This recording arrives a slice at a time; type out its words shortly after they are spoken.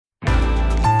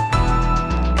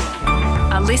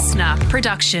listener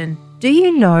production. Do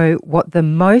you know what the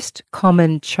most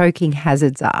common choking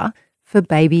hazards are for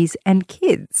babies and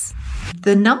kids?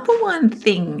 The number one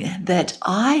thing that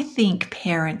I think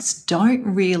parents don't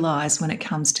realise when it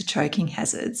comes to choking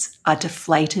hazards are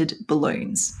deflated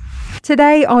balloons.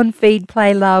 Today on Feed,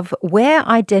 Play, Love, we're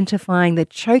identifying the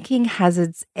choking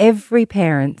hazards every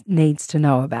parent needs to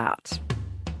know about.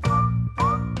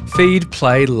 Feed,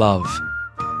 Play, Love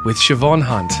with Siobhan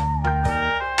Hunt.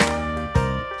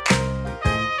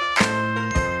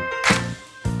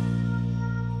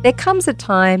 There comes a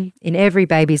time in every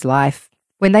baby's life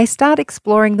when they start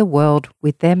exploring the world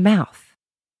with their mouth.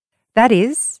 That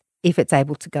is, if it's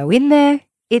able to go in there,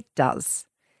 it does.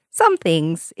 Some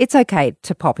things it's okay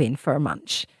to pop in for a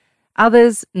munch.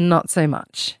 Others, not so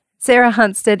much. Sarah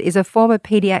Hunstead is a former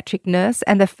paediatric nurse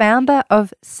and the founder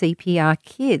of CPR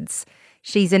Kids.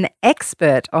 She's an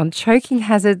expert on choking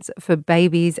hazards for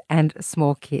babies and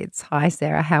small kids. Hi,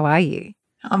 Sarah. How are you?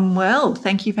 I'm well.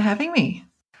 Thank you for having me.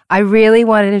 I really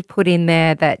wanted to put in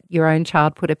there that your own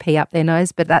child put a pee up their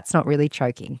nose, but that's not really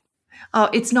choking. Oh,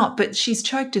 it's not, but she's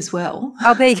choked as well.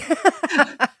 Oh, there you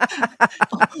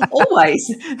Always.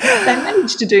 They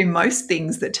manage to do most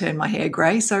things that turn my hair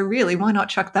grey, so really, why not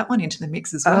chuck that one into the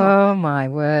mix as well? Oh, my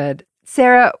word.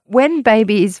 Sarah, when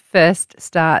babies first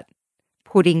start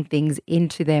putting things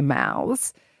into their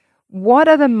mouths, what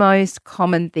are the most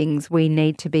common things we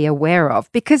need to be aware of?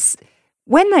 Because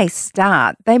when they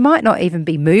start, they might not even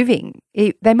be moving.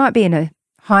 They might be in a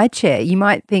high chair. You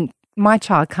might think, my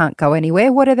child can't go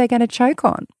anywhere. What are they going to choke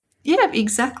on? Yeah,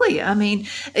 exactly. I mean,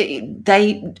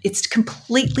 it's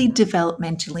completely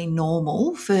developmentally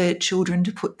normal for children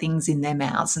to put things in their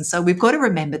mouths. And so we've got to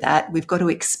remember that. We've got to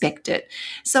expect it.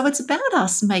 So it's about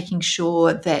us making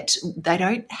sure that they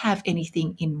don't have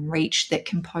anything in reach that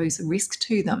can pose a risk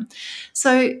to them.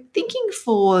 So thinking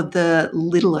for the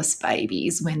littlest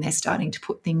babies when they're starting to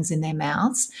put things in their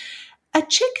mouths,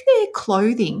 check their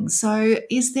clothing. So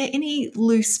is there any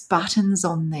loose buttons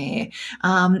on there?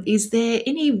 Is there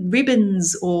any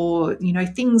ribbons or,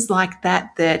 things like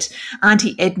that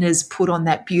Auntie Edna's put on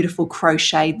that beautiful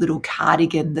crocheted little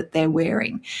cardigan that they're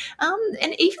wearing?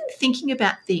 And even thinking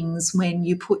about things when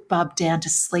you put Bub down to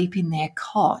sleep in their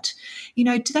cot,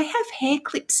 do they have hair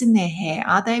clips in their hair?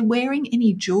 Are they wearing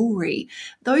any jewellery?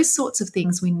 Those sorts of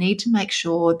things we need to make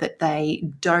sure that they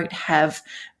don't have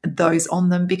those on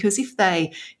them, because if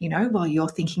they, while you're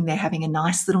thinking they're having a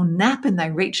nice little nap and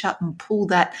they reach up and pull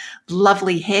that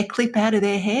lovely hair clip out of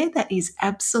their hair, that is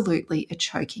absolutely a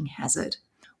choking hazard.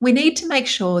 We need to make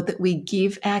sure that we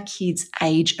give our kids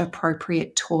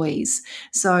age-appropriate toys.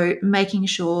 So making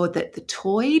sure that the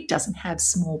toy doesn't have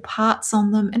small parts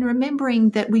on them, and remembering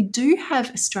that we do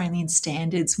have Australian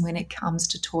standards when it comes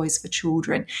to toys for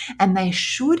children, and they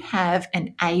should have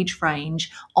an age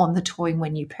range on the toy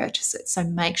when you purchase it. So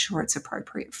make sure it's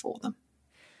appropriate for them.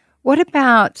 What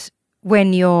about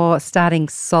when you're starting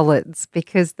solids?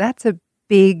 Because that's a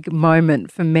big moment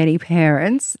for many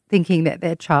parents, thinking that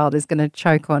their child is going to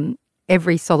choke on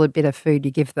every solid bit of food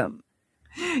you give them.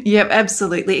 Yep,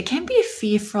 absolutely. It can be a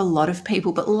fear for a lot of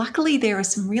people, but luckily there are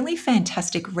some really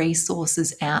fantastic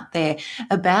resources out there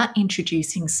about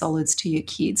introducing solids to your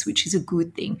kids, which is a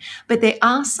good thing. But there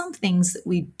are some things that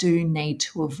we do need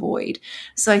to avoid.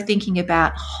 So thinking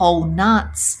about whole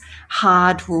nuts,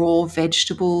 hard raw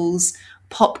vegetables,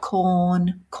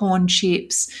 popcorn, corn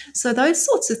chips. So those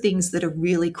sorts of things that are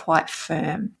really quite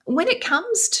firm. When it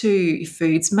comes to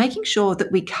foods, making sure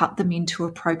that we cut them into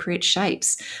appropriate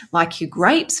shapes. Like your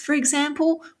grapes, for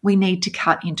example, we need to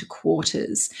cut into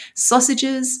quarters.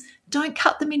 Sausages, don't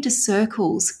cut them into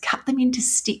circles, cut them into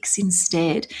sticks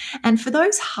instead. And for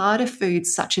those harder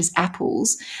foods such as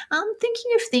apples, I'm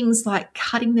thinking of things like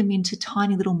cutting them into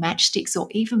tiny little matchsticks or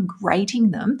even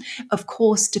grating them, of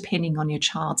course, depending on your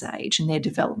child's age and their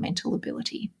developmental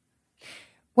ability.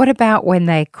 What about when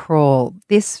they crawl?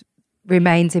 This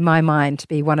remains in my mind to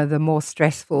be one of the more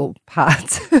stressful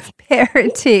parts of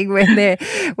parenting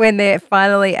when they're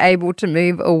finally able to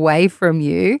move away from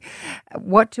you.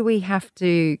 What do we have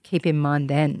to keep in mind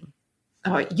then?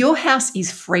 Oh, your house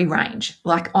is free range.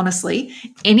 Like, honestly,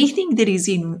 anything that is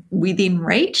within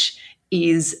reach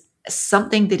is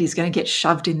something that is going to get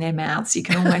shoved in their mouths. You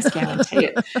can almost guarantee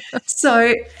it.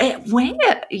 So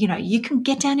where, you can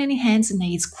get down on your hands and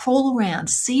knees, crawl around,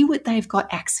 see what they've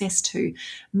got access to,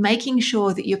 making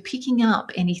sure that you're picking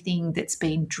up anything that's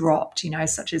been dropped,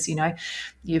 such as,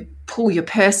 you pull your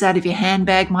purse out of your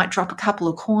handbag, might drop a couple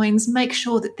of coins, make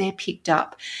sure that they're picked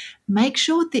up. make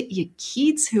sure that your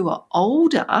kids who are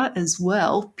older as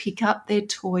well pick up their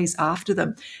toys after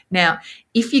them. Now,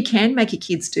 if you can make your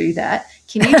kids do that,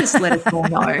 can you just let us all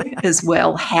know as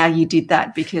well how you did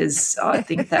that? Because I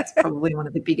think that's probably one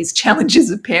of the biggest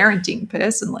challenges of parenting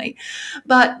personally.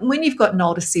 But when you've got an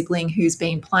older sibling who's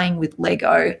been playing with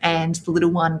Lego and the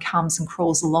little one comes and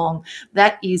crawls along,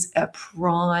 that is a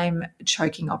prime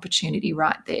choking opportunity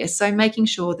right there. So making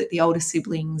sure that the older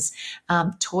siblings'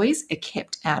 toys are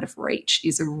kept out of reach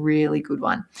is a really good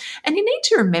one. And you need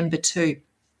to remember too,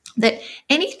 that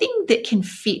anything that can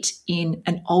fit in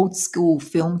an old school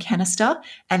film canister,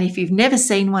 and if you've never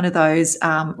seen one of those,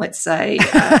 let's say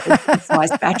a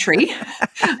size battery,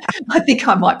 I think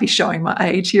I might be showing my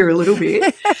age here a little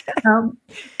bit.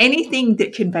 Anything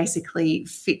that can basically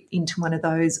fit into one of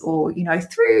those, or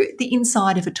through the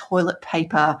inside of a toilet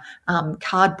paper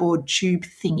cardboard tube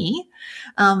thingy,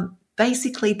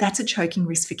 basically that's a choking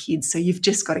risk for kids. So you've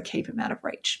just got to keep them out of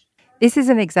reach. This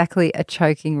isn't exactly a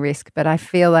choking risk, but I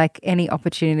feel like any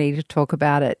opportunity to talk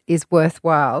about it is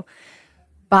worthwhile.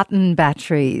 Button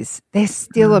batteries, they're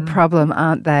still a problem,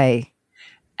 aren't they?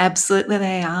 Absolutely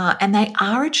they are. And they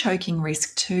are a choking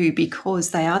risk too,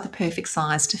 because they are the perfect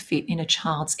size to fit in a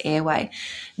child's airway.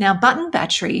 Now, button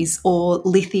batteries or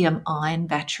lithium ion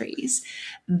batteries,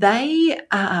 they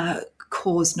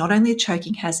cause not only a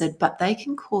choking hazard, but they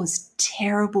can cause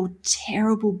terrible,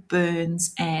 terrible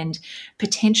burns and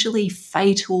potentially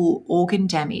fatal organ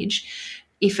damage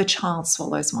if a child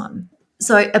swallows one.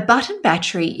 So a button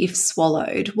battery, if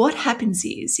swallowed, what happens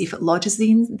is if it lodges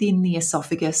in the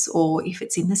esophagus or if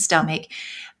it's in the stomach,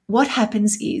 what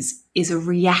happens is a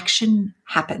reaction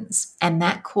happens, and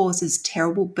that causes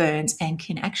terrible burns and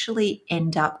can actually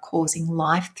end up causing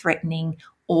life-threatening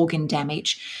organ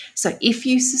damage. So if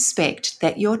you suspect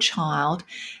that your child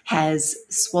has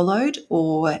swallowed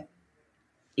or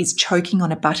is choking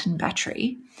on a button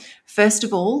battery, first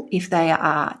of all, if they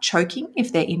are choking,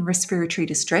 if they're in respiratory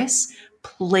distress,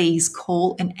 please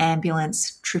call an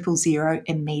ambulance 000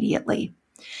 immediately.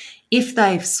 If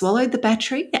they've swallowed the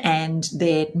battery and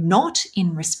they're not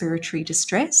in respiratory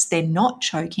distress, they're not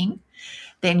choking,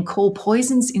 then call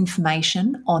Poisons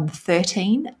Information on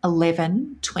 13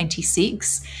 11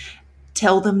 26.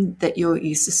 Tell them that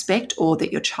you suspect or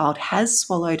that your child has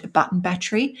swallowed a button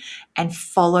battery and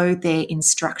follow their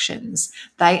instructions.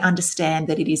 They understand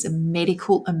that it is a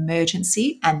medical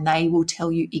emergency and they will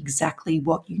tell you exactly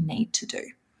what you need to do.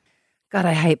 God,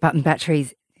 I hate button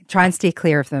batteries. Try and steer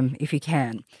clear of them if you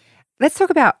can. Let's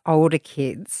talk about older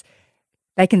kids.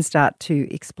 They can start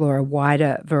to explore a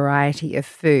wider variety of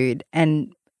food.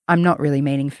 And I'm not really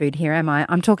meaning food here, am I?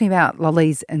 I'm talking about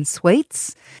lollies and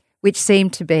sweets, which seem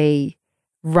to be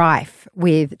rife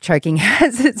with choking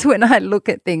hazards when I look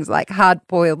at things like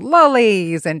hard-boiled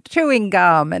lollies and chewing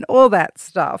gum and all that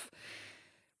stuff.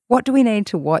 What do we need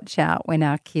to watch out when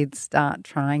our kids start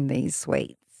trying these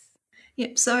sweets?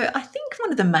 Yep. So I think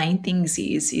one of the main things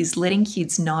is letting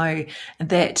kids know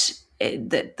that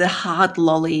the hard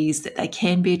lollies, that they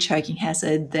can be a choking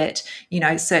hazard, that,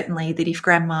 certainly that if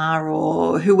grandma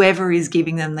or whoever is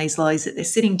giving them these lollies, that they're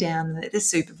sitting down, that they're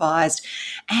supervised.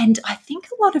 And I think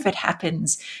a lot of it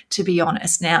happens, to be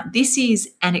honest. Now, this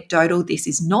is anecdotal. This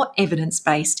is not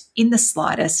evidence-based in the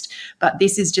slightest, but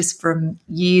this is just from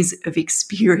years of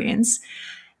experience.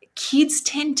 Kids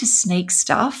tend to sneak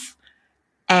stuff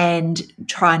and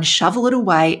try and shovel it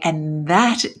away, and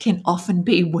that can often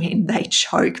be when they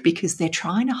choke because they're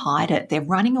trying to hide it. They're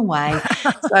running away.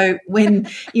 So when,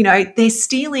 they're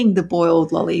stealing the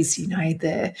boiled lollies,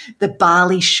 the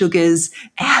barley sugars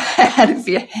out of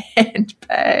your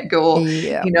handbag or,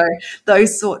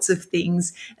 those sorts of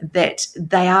things, that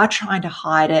they are trying to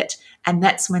hide it. And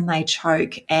that's when they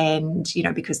choke, and,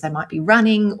 because they might be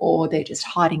running or they're just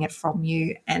hiding it from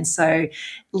you. And so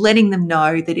letting them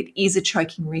know that it is a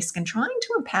choking risk and trying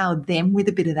to empower them with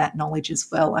a bit of that knowledge as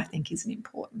well, I think is an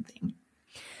important thing.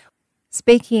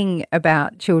 Speaking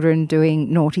about children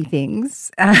doing naughty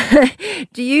things,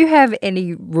 do you have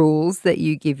any rules that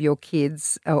you give your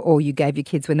kids or you gave your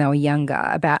kids when they were younger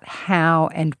about how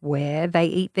and where they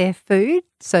eat their food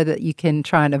so that you can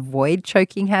try and avoid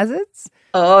choking hazards?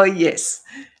 Oh, yes,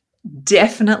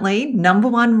 definitely. Number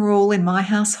one rule in my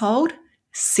household,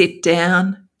 sit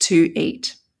down to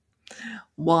eat.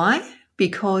 Why?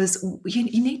 Because you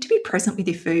need to be present with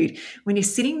your food. When you're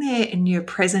sitting there and you're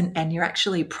present and you're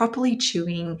actually properly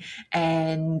chewing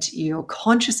and you're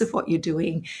conscious of what you're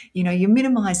doing, you're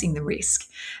minimizing the risk.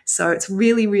 So it's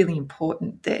really, really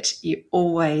important that you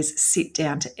always sit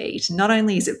down to eat. Not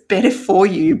only is it better for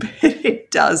you, but it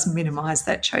does minimise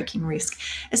that choking risk,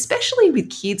 especially with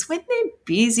kids when they're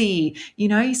busy.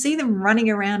 You see them running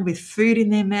around with food in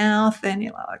their mouth and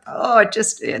you're like, oh,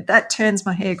 that turns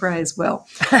my hair grey as well.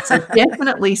 So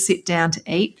definitely sit down to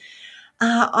eat.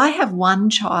 I have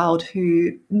one child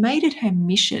who made it her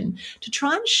mission to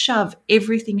try and shove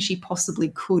everything she possibly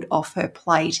could off her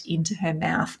plate into her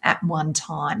mouth at one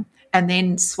time and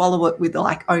then swallow it with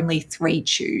like only 3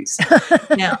 chews.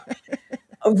 Now,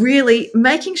 really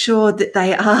making sure that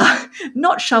they are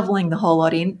not shoveling the whole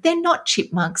lot in. They're not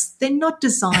chipmunks. They're not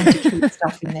designed to keep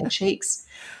stuff in their cheeks.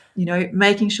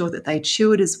 Making sure that they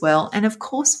chew it as well. And of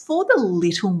course, for the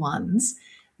little ones,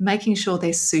 making sure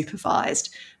they're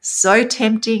supervised. So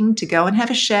tempting to go and have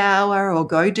a shower or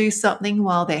go do something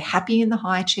while they're happy in the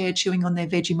high chair chewing on their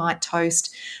Vegemite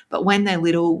toast. But when they're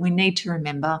little, we need to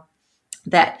remember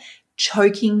that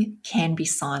choking can be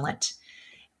silent.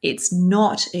 It's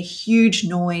not a huge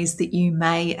noise that you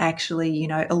may actually,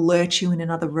 alert you in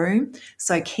another room.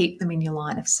 So keep them in your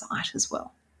line of sight as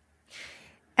well.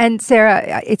 And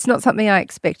Sarah, it's not something I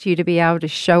expect you to be able to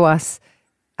show us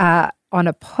on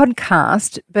a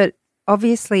podcast, but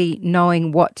obviously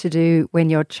knowing what to do when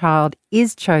your child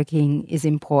is choking is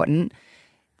important.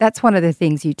 That's one of the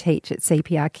things you teach at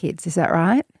CPR Kids, is that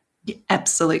right? Yeah,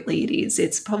 absolutely it is.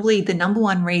 It's probably the number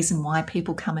one reason why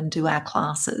people come and do our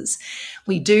classes.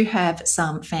 We do have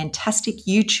some fantastic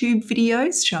YouTube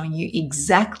videos showing you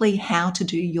exactly how to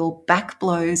do your back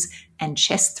blows and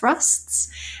chest thrusts.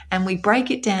 And we break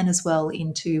it down as well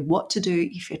into what to do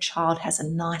if your child has a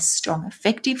nice, strong,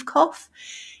 effective cough,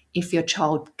 if your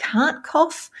child can't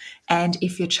cough, and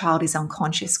if your child is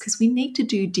unconscious, because we need to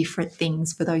do different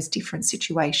things for those different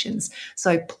situations.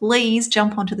 So please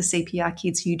jump onto the CPR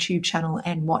Kids YouTube channel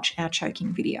and watch our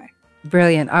choking video.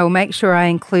 Brilliant. I will make sure I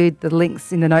include the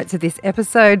links in the notes of this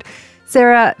episode.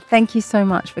 Sarah, thank you so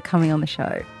much for coming on the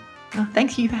show. Oh,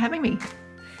 thank you for having me.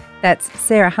 That's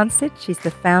Sarah Hunstead. She's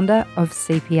the founder of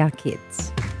CPR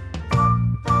Kids.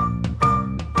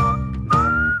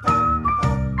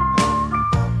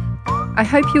 I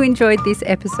hope you enjoyed this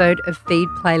episode of Feed,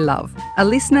 Play, Love, a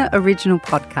listener original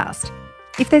podcast.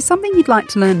 If there's something you'd like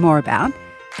to learn more about,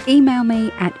 email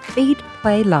me at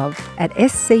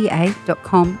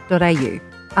feedplaylove@sca.com.au.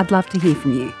 I'd love to hear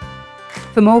from you.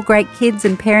 For more great kids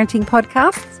and parenting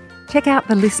podcasts, check out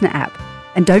the Listener app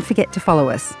and don't forget to follow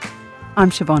us. I'm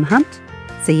Siobhan Hunt.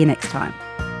 See you next time.